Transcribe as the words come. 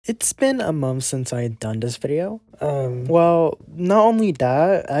It's been a month since I done this video. Well, not only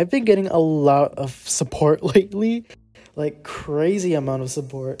that, I've been getting a lot of support lately. Like, crazy amount of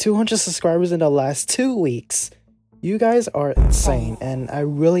support. 200 subscribers in the last 2 weeks. You guys are insane, and I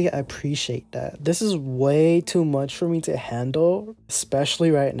really appreciate that. This is way too much for me to handle, especially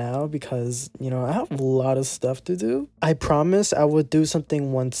right now, because, I have a lot of stuff to do. I promise I will do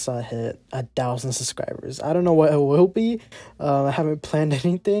something once I hit 1,000 subscribers. I don't know what it will be. I haven't planned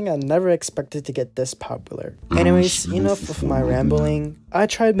anything. I never expected to get this popular. Anyways, enough of my rambling. I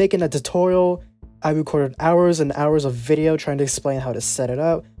tried making a tutorial. I recorded hours and hours of video trying to explain how to set it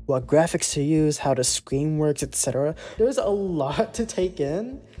up, what graphics to use, how the screen works, etc. There's a lot to take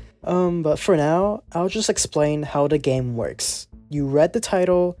in, but for now, I'll just explain how the game works. You read the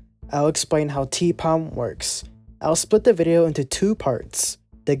title, I'll explain how TPOM works. I'll split the video into 2 parts,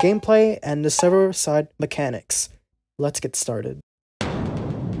 the gameplay and the server-side mechanics. Let's get started.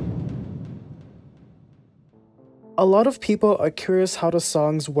 A lot of people are curious how the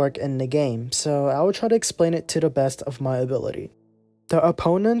songs work in the game, so I will try to explain it to the best of my ability. The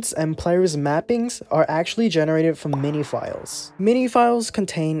opponents and players' mappings are actually generated from MIDI files. MIDI files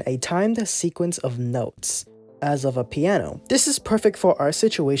contain a timed sequence of notes, as of a piano. This is perfect for our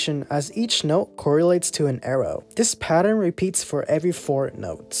situation as each note correlates to an arrow. This pattern repeats for every 4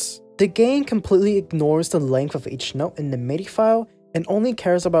 notes. The game completely ignores the length of each note in the MIDI file and only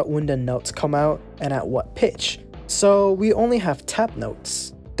cares about when the notes come out and at what pitch. So we only have tap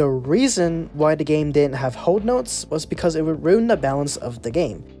notes. The reason why the game didn't have hold notes was because it would ruin the balance of the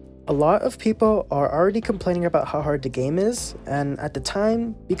game. A lot of people are already complaining about how hard the game is, and at the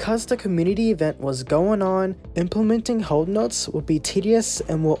time, because the community event was going on, implementing hold notes would be tedious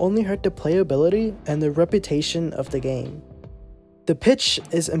and will only hurt the playability and the reputation of the game. The pitch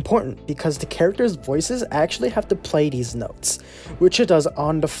is important because the characters' voices actually have to play these notes, which it does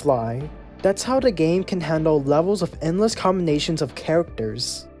on the fly. That's how the game can handle levels of endless combinations of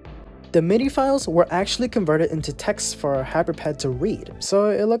characters. The MIDI files were actually converted into text for hyperPad to read, so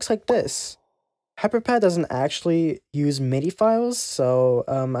it looks like this. hyperPad doesn't actually use MIDI files, so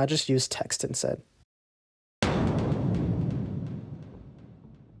I just use text instead.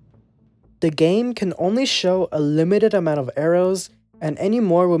 The game can only show a limited amount of arrows, and any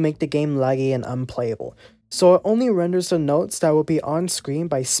more will make the game laggy and unplayable. So it only renders the notes that will be on screen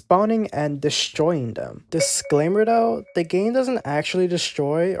by spawning and destroying them. Disclaimer though, the game doesn't actually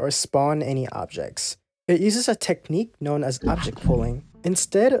destroy or spawn any objects. It uses a technique known as object pooling.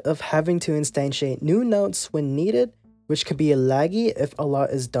 Instead of having to instantiate new notes when needed, which can be laggy if a lot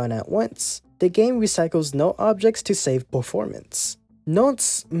is done at once, the game recycles note objects to save performance.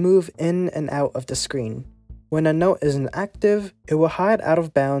 Notes move in and out of the screen. When a note isn't active, it will hide out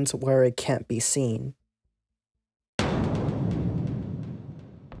of bounds where it can't be seen.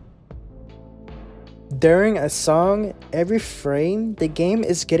 During a song, every frame, the game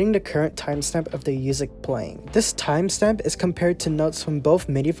is getting the current timestamp of the music playing. This timestamp is compared to notes from both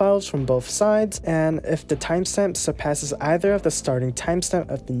MIDI files from both sides, and if the timestamp surpasses either of the starting timestamp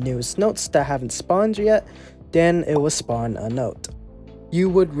of the newest notes that haven't spawned yet, then it will spawn a note. You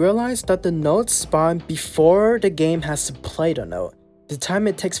would realize that the notes spawn before the game has to play the note. The time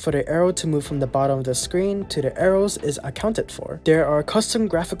it takes for the arrow to move from the bottom of the screen to the arrows is accounted for. There are custom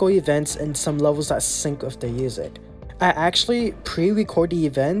graphical events in some levels that sync with the music. I actually pre-record the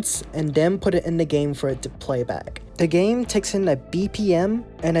events and then put it in the game for it to play back. The game takes in a BPM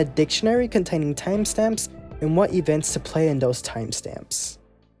and a dictionary containing timestamps and what events to play in those timestamps.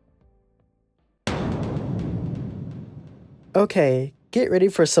 Okay, get ready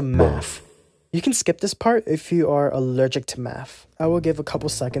for some math. You can skip this part if you are allergic to math. I will give a couple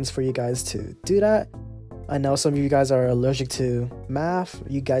seconds for you guys to do that. I know some of you guys are allergic to math,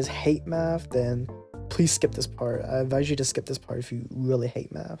 you guys hate math, then please skip this part. I advise you to skip this part if you really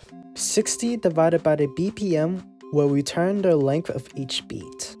hate math. 60 divided by the BPM will return the length of each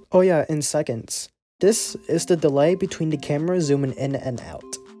beat. Oh yeah, in seconds. This is the delay between the camera zooming in and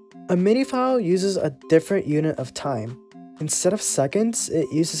out. A MIDI file uses a different unit of time. Instead of seconds, it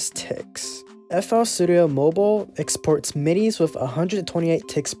uses ticks. FL Studio Mobile exports MIDIs with 128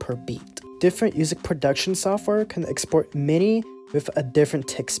 ticks per beat. Different music production software can export MIDI with a different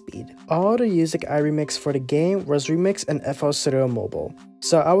tick speed. All the music I remixed for the game was remixed in FL Studio Mobile,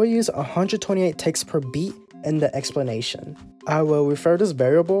 so I will use 128 ticks per beat in the explanation. I will refer to this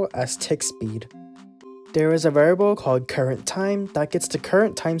variable as tick speed. There is a variable called current time that gets the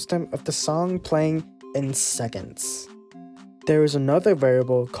current timestamp of the song playing in seconds. There is another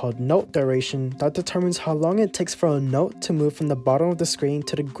variable called note duration that determines how long it takes for a note to move from the bottom of the screen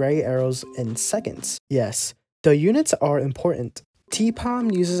to the gray arrows in seconds. Yes, the units are important.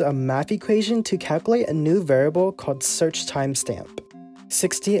 TPOM uses a math equation to calculate a new variable called search timestamp.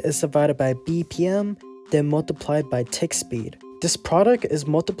 60 is divided by BPM, then multiplied by tick speed. This product is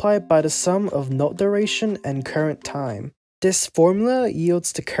multiplied by the sum of note duration and current time. This formula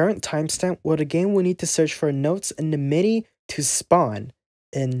yields the current timestamp, where the game will need to search for notes in the MIDI to spawn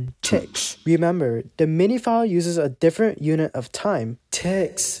in ticks. Remember, the MIDI file uses a different unit of time,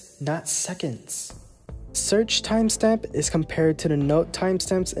 ticks, not seconds. Search timestamp is compared to the note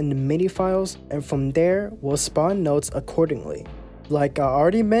timestamps in the MIDI files, and from there, we'll spawn notes accordingly. Like I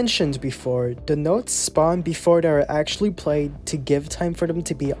already mentioned before, the notes spawn before they are actually played to give time for them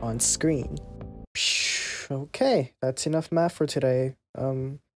to be on screen. Okay, that's enough math for today.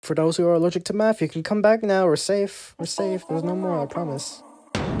 For those who are allergic to math, you can come back now. We're safe. We're safe. There's no more, I promise.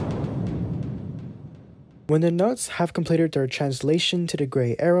 When the notes have completed their translation to the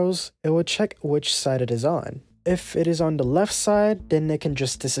gray arrows, it will check which side it is on. If it is on the left side, then it can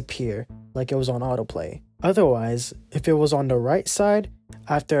just disappear, like it was on autoplay. Otherwise, if it was on the right side,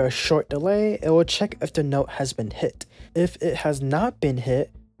 after a short delay, it will check if the note has been hit. If it has not been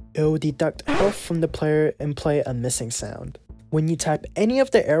hit, it will deduct health from the player and play a missing sound. When you type any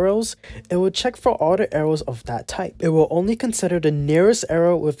of the arrows, it will check for all the arrows of that type. It will only consider the nearest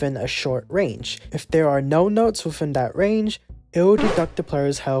arrow within a short range. If there are no notes within that range, it will deduct the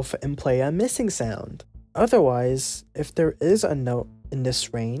player's health and play a missing sound. Otherwise, if there is a note in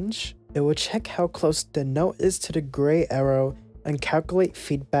this range, it will check how close the note is to the gray arrow and calculate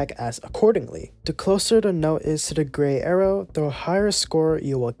feedback as accordingly. The closer the note is to the gray arrow, the higher score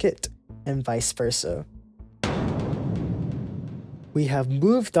you will get, and vice versa. We have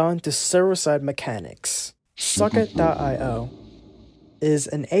moved on to server-side mechanics. Socket.io is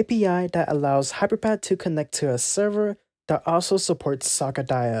an API that allows hyperPad to connect to a server that also supports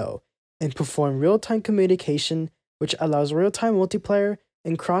Socket.io and perform real-time communication, which allows real-time multiplayer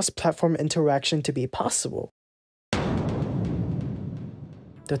and cross-platform interaction to be possible.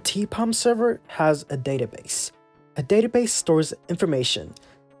 The TPOM server has a database. A database stores information.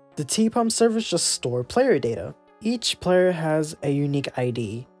 The TPOM servers just store player data. Each player has a unique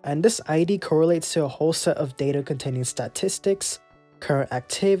ID, and this ID correlates to a whole set of data containing statistics, current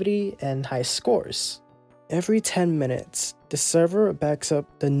activity, and high scores. Every 10 minutes, the server backs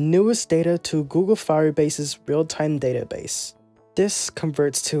up the newest data to Google Firebase's real-time database. This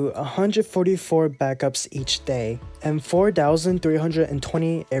converts to 144 backups each day and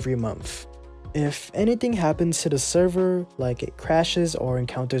 4,320 every month. If anything happens to the server, like it crashes or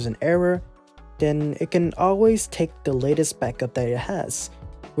encounters an error, then it can always take the latest backup that it has,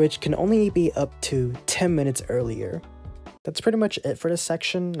 which can only be up to 10 minutes earlier. That's pretty much it for this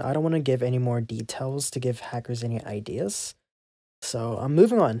section. I don't want to give any more details to give hackers any ideas. So I'm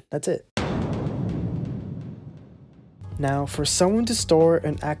moving on, that's it. Now, for someone to store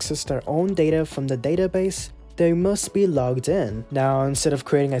and access their own data from the database, they must be logged in. Now, instead of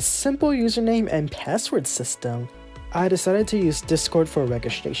creating a simple username and password system, I decided to use Discord for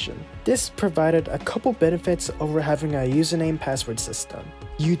registration. This provided a couple benefits over having a username password system.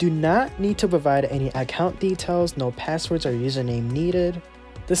 You do not need to provide any account details, no passwords or username needed.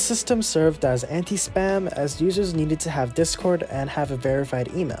 The system served as anti-spam, as users needed to have Discord and have a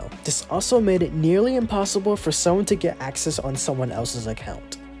verified email. This also made it nearly impossible for someone to get access on someone else's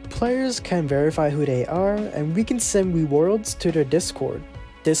account. Players can verify who they are, and we can send rewards to their Discord.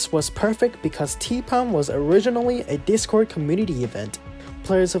 This was perfect because TPOM was originally a Discord community event.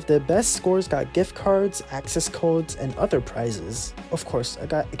 Players with the best scores got gift cards, access codes, and other prizes. Of course, it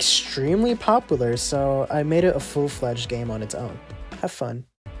got extremely popular, so I made it a full-fledged game on its own. Have fun.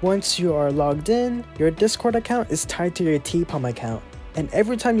 Once you are logged in, your Discord account is tied to your TPOM account, and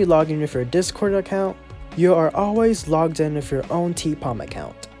every time you log in with your Discord account, you are always logged in with your own TPOM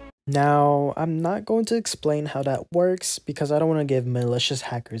account. Now, I'm not going to explain how that works because I don't want to give malicious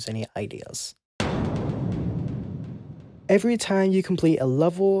hackers any ideas. Every time you complete a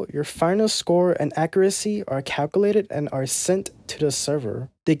level, your final score and accuracy are calculated and are sent to the server.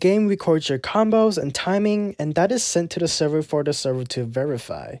 The game records your combos and timing, and that is sent to the server for the server to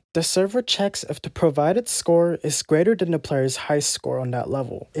verify. The server checks if the provided score is greater than the player's high score on that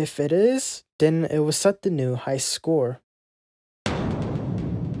level. If it is, then it will set the new high score.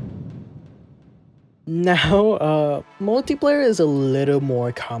 Now, multiplayer is a little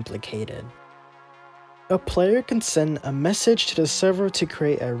more complicated. A player can send a message to the server to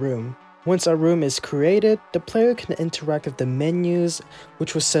create a room. Once a room is created, the player can interact with the menus,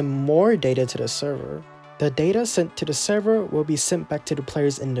 which will send more data to the server. The data sent to the server will be sent back to the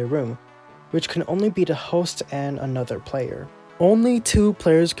players in the room, which can only be the host and another player. Only 2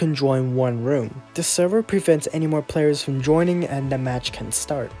 players can join one room. The server prevents any more players from joining and the match can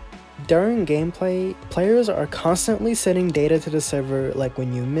start. During gameplay, players are constantly sending data to the server like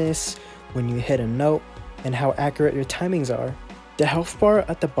when you miss, when you hit a note, and how accurate your timings are. The health bar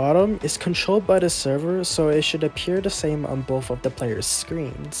at the bottom is controlled by the server, so it should appear the same on both of the players'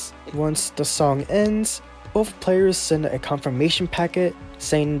 screens. Once the song ends, both players send a confirmation packet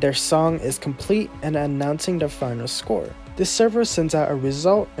saying their song is complete and announcing the final score. The server sends out a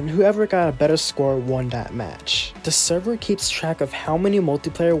result, and whoever got a better score won that match. The server keeps track of how many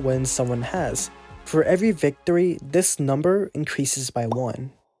multiplayer wins someone has. For every victory, this number increases by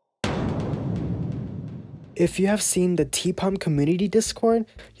 1. If you have seen the TPOM community Discord,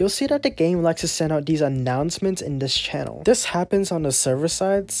 you'll see that the game likes to send out these announcements in this channel. This happens on the server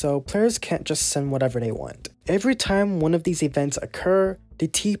side, so players can't just send whatever they want. Every time one of these events occur, the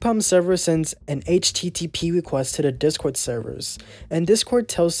TPOM server sends an HTTP request to the Discord servers, and Discord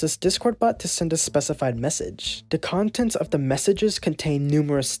tells this Discord bot to send a specified message. The contents of the messages contain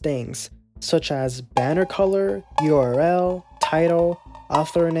numerous things, such as banner color, URL, title,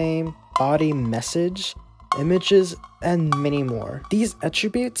 author name, body message, images, and many more. These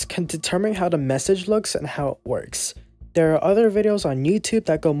attributes can determine how the message looks and how it works. There are other videos on YouTube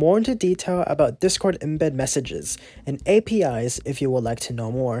that go more into detail about Discord embed messages and APIs if you would like to know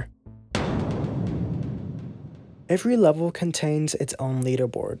more. Every level contains its own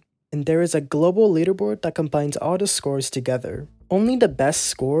leaderboard, and there is a global leaderboard that combines all the scores together. Only the best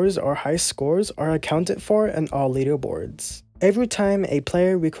scores or high scores are accounted for in all leaderboards. Every time a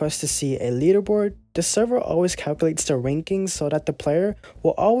player requests to see a leaderboard, the server always calculates the rankings so that the player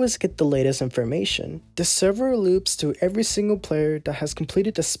will always get the latest information. The server loops to every single player that has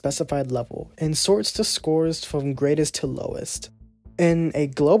completed the specified level and sorts the scores from greatest to lowest. In a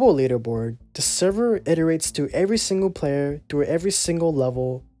global leaderboard, the server iterates to every single player through every single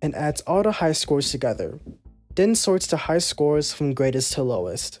level and adds all the high scores together, then sorts the high scores from greatest to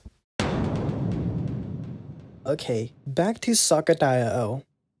lowest. Okay, back to Socket.io.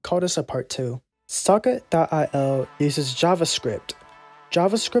 Call this a part 2. Socket.io uses JavaScript.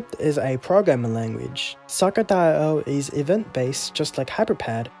 JavaScript is a programming language. Socket.io is event-based, just like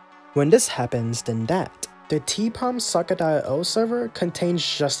hyperPad. When this happens, then that. The TPOM Socket.io server contains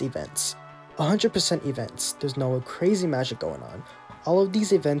just events. 100% events. There's no crazy magic going on. All of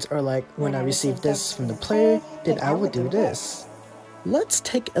these events are like, when I receive this from the player, then I will do this. Let's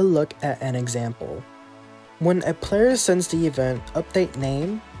take a look at an example. When a player sends the event update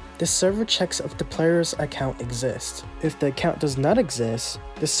name, the server checks if the player's account exists. If the account does not exist,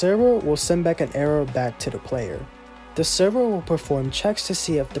 the server will send back an error back to the player. The server will perform checks to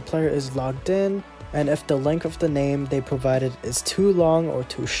see if the player is logged in and if the length of the name they provided is too long or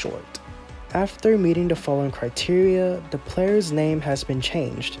too short. After meeting the following criteria, the player's name has been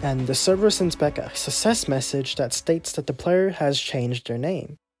changed, and the server sends back a success message that states that the player has changed their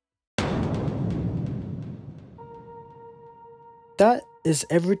name. That is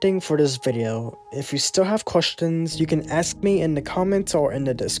everything for this video. If you still have questions, you can ask me in the comments or in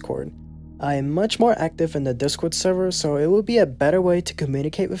the Discord. I am much more active in the Discord server, so it will be a better way to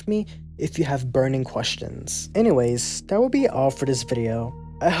communicate with me if you have burning questions. Anyways, that will be all for this video.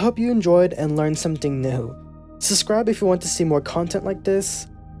 I hope you enjoyed and learned something new. Subscribe if you want to see more content like this.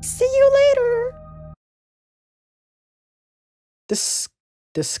 See you later!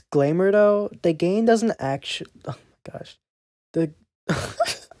 Disclaimer though, the game doesn't actually... Oh my gosh.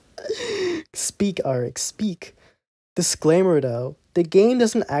 Speak, Arik, speak. Disclaimer though, the game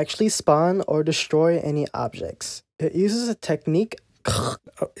doesn't actually spawn or destroy any objects. It uses a technique.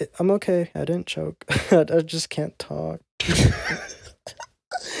 I'm okay, I didn't choke. I just can't talk.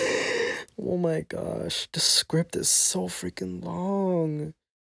 Oh my gosh, the script is so freaking long.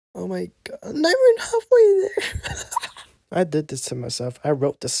 Oh my god, I'm not even halfway there. I did this to myself. I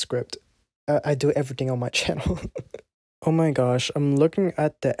wrote the script. I do everything on my channel. Oh my gosh, I'm looking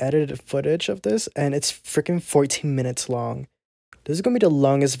at the edited footage of this and it's freaking 14 minutes long. This is gonna be the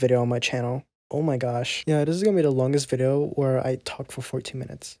longest video on my channel. Oh my gosh. Yeah, this is gonna be the longest video where I talk for 14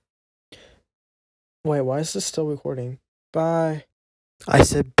 minutes. Wait, why is this still recording? Bye. I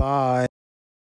said bye.